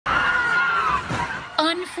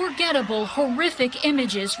unforgettable, horrific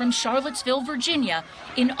images from Charlottesville, Virginia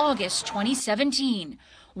in August 2017.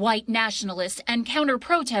 White nationalists and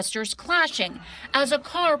counter-protesters clashing as a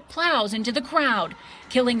car plows into the crowd,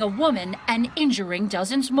 killing a woman and injuring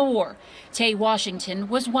dozens more. Tay Washington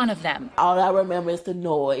was one of them. All I remember is the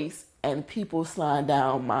noise and people sliding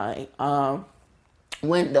down my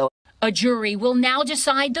window. A jury will now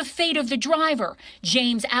decide the fate of the driver,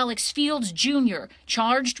 James Alex Fields Jr.,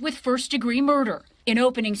 charged with first-degree murder. In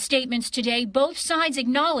opening statements today, both sides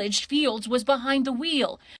acknowledged Fields was behind the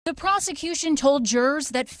wheel. The prosecution told jurors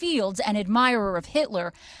that Fields, an admirer of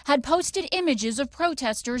Hitler, had posted images of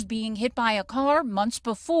protesters being hit by a car months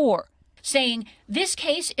before, saying this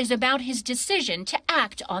case is about his decision to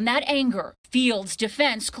act on that anger. Fields'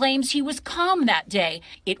 defense claims he was calm that day.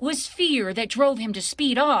 It was fear that drove him to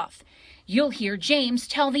speed off. You'll hear James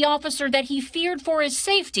tell the officer that he feared for his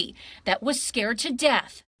safety, that was scared to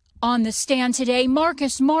death. On the stand today,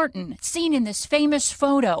 Marcus Martin, seen in this famous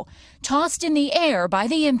photo, tossed in the air by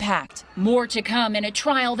the impact. More to come in a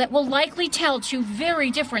trial that will likely tell two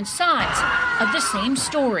very different sides of the same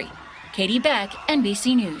story. Katie Beck,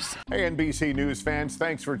 NBC News. Hey, NBC News fans,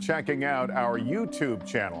 thanks for checking out our YouTube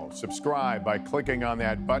channel. Subscribe by clicking on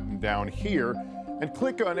that button down here and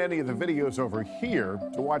click on any of the videos over here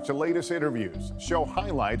to watch the latest interviews, show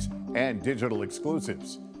highlights, and digital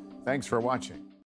exclusives. Thanks for watching.